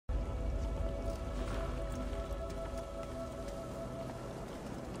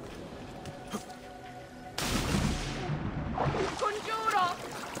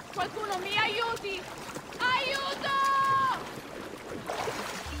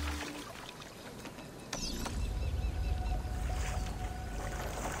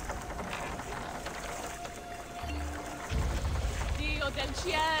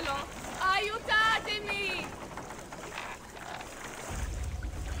cielo! Aiutatemi!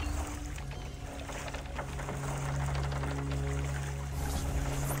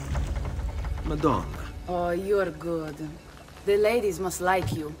 Madonna. Oh, you're good. The ladies must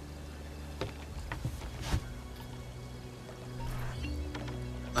like you.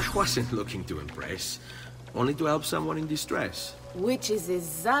 I wasn't looking to impress, only to help someone in distress. Which is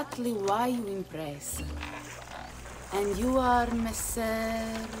exactly why you impress. And you are Messer...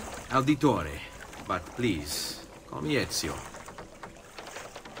 Auditore, but please, call me Ezio.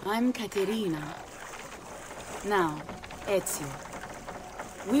 I'm Caterina. Now, Ezio,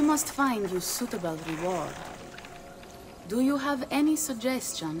 we must find you suitable reward. Do you have any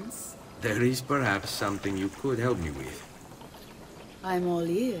suggestions? There is perhaps something you could help me with. I'm all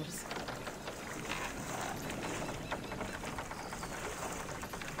ears.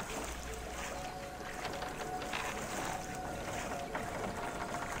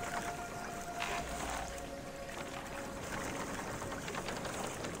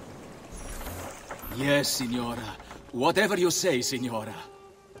 Yes, Signora. Whatever you say, Signora.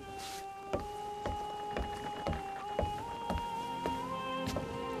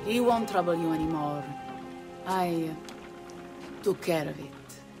 He won't trouble you anymore. I took care of it.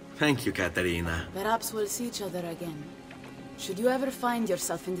 Thank you, Caterina. Perhaps we'll see each other again. Should you ever find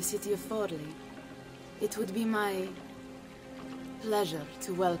yourself in the city of Forlì, it would be my pleasure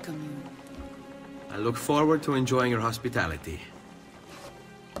to welcome you. I look forward to enjoying your hospitality.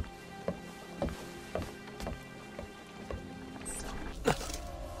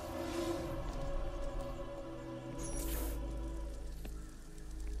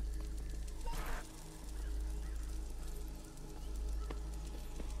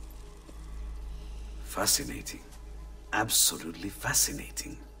 Fascinating. Absolutely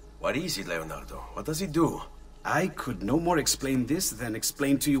fascinating. What is it, Leonardo? What does it do? I could no more explain this than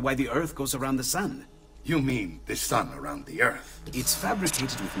explain to you why the Earth goes around the Sun. You mean the sun around the Earth? It's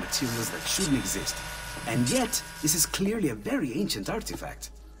fabricated with materials that shouldn't exist. And yet, this is clearly a very ancient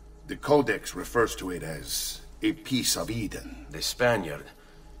artifact. The Codex refers to it as a piece of Eden. The Spaniard.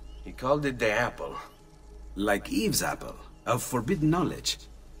 He called it the apple. Like Eve's apple, of forbidden knowledge.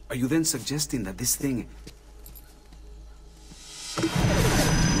 Are you then suggesting that this thing...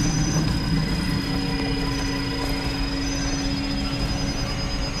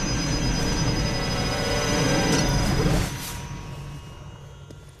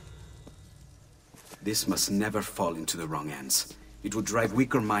 This must never fall into the wrong hands. It would drive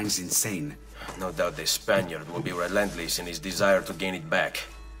weaker minds insane. No doubt the Spaniard will be relentless in his desire to gain it back.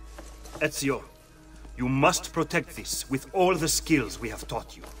 Ezio, you must protect this with all the skills we have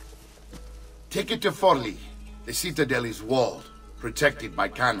taught you. Take it to Forlì. The citadel is walled, protected by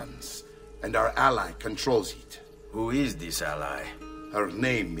cannons, and our ally controls it. Who is this ally? Her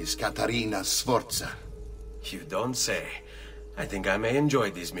name is Caterina Sforza. You don't say. I think I may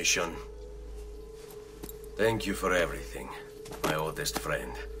enjoy this mission. Thank you for everything, my oldest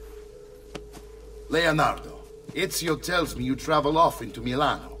friend. Leonardo, Ezio tells me you travel often to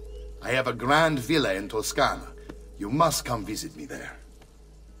Milano. I have a grand villa in Toscana. You must come visit me there.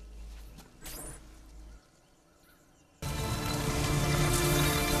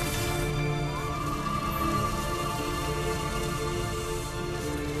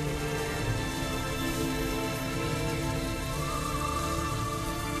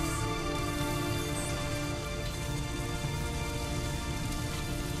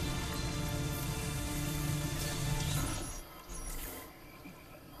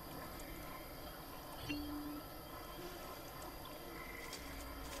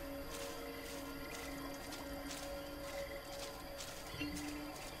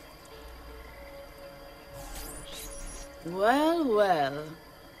 Well, well.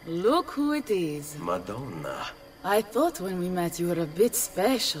 Look who it is. Madonna. I thought when we met you were a bit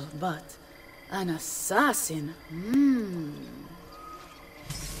special, but... an assassin?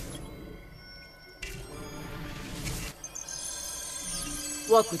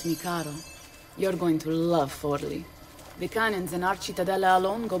 Walk with me, Caro. You're going to love Forlì. The cannons in our Cittadella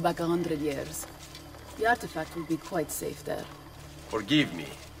alone go back 100 years. The artifact will be quite safe there. Forgive me,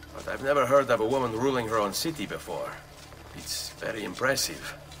 but I've never heard of a woman ruling her own city before. It's very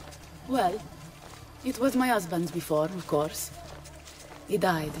impressive. Well, it was my husband's before, of course. He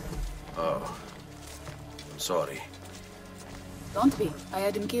died. Oh. I'm sorry. Don't be. I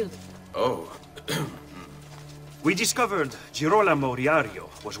had him killed. Oh. We discovered Girolamo Riario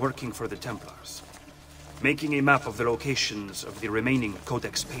was working for the Templars, making a map of the locations of the remaining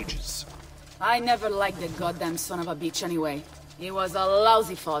Codex pages. I never liked that goddamn son of a bitch anyway. He was a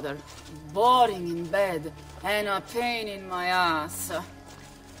lousy father, boring in bed, and a pain in my ass.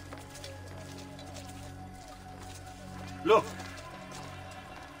 Look!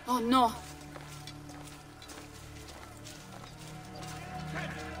 Oh no.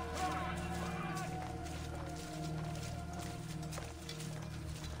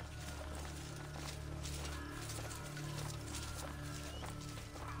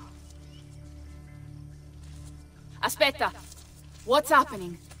 Aspetta. What's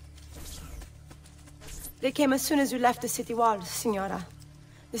happening? They came as soon as you left the city walls, Signora.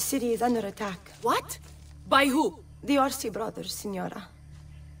 The city is under attack. What? By who? The Orsi brothers, Signora.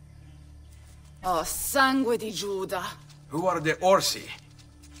 Oh, sangue di Giuda. Who are the Orsi?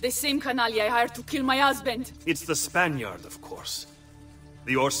 The same canaglia I hired to kill my husband. It's the Spaniard, of course.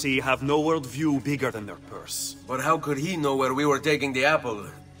 The Orsi have no worldview bigger than their purse. But how could he know where we were taking the apple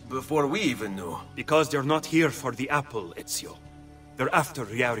before we even knew? Because they're not here for the apple, Ezio. They're after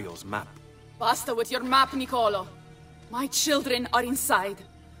Riario's map. Basta with your map, Nicolo. My children are inside.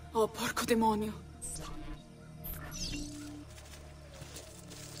 Oh, porco demonio.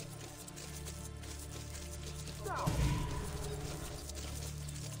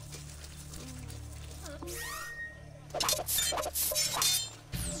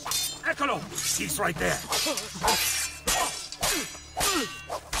 Eccolo! He's right there.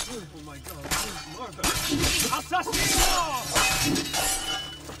 Oh my god, murder! Assasin!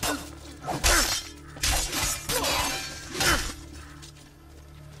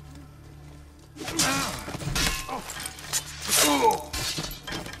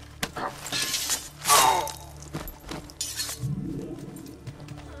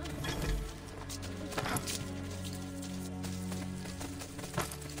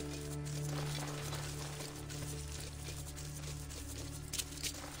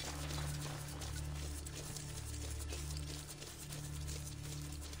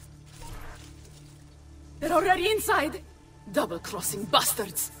 They're already inside. Double-crossing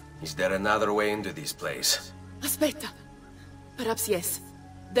bastards. Is there another way into this place? Aspetta. Perhaps yes.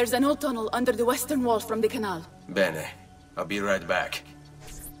 There's an old tunnel under the western wall from the canal. Bene. I'll be right back.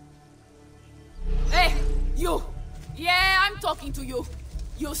 Hey, you! Yeah, I'm talking to you.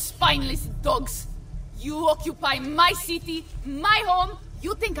 You spineless dogs. You occupy my city, my home.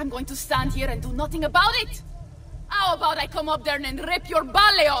 You think I'm going to stand here and do nothing about it? How about I come up there and rip your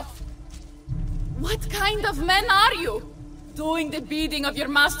ballet off? What kind of men are you? Doing the bidding of your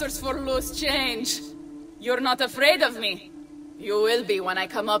masters for loose change. You're not afraid of me. You will be when I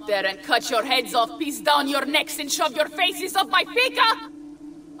come up there and cut your heads off, piece down your necks, and shove your faces off my pica!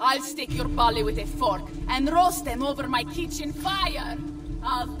 I'll stick your ballet with a fork and roast them over my kitchen fire.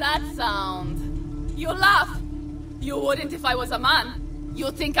 How's that sound? You laugh. You wouldn't if I was a man. You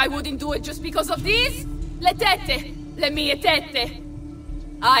think I wouldn't do it just because of these? Le tette, le mie tette.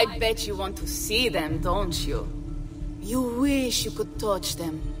 I bet you want to see them, don't you? You wish you could touch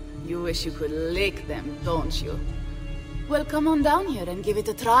them. You wish you could lick them, don't you? Well, come on down here and give it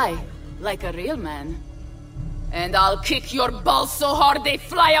a try, like a real man. And I'll kick your balls so hard they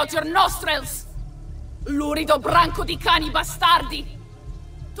fly out your nostrils! Lurido branco di cani bastardi!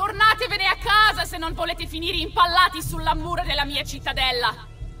 Tornatevene a casa se non volete finire impallati sulla mura della mia cittadella!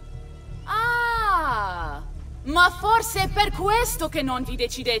 Ah! Ma forse è per questo che non vi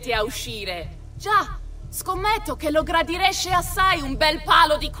decidete a uscire. Già, scommetto che lo gradireste assai un bel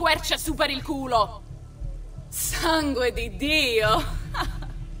palo di quercia su per il culo. Sangue di Dio!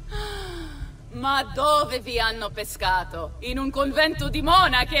 Ma dove vi hanno pescato? In un convento di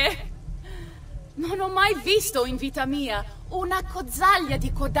monache? Non ho mai visto in vita mia una cozzaglia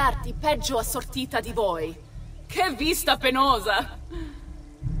di codardi peggio assortita di voi. Che vista penosa!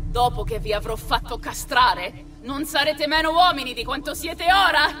 Dopo che vi avrò fatto castrare, non sarete meno uomini di quanto siete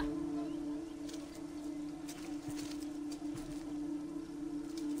ora!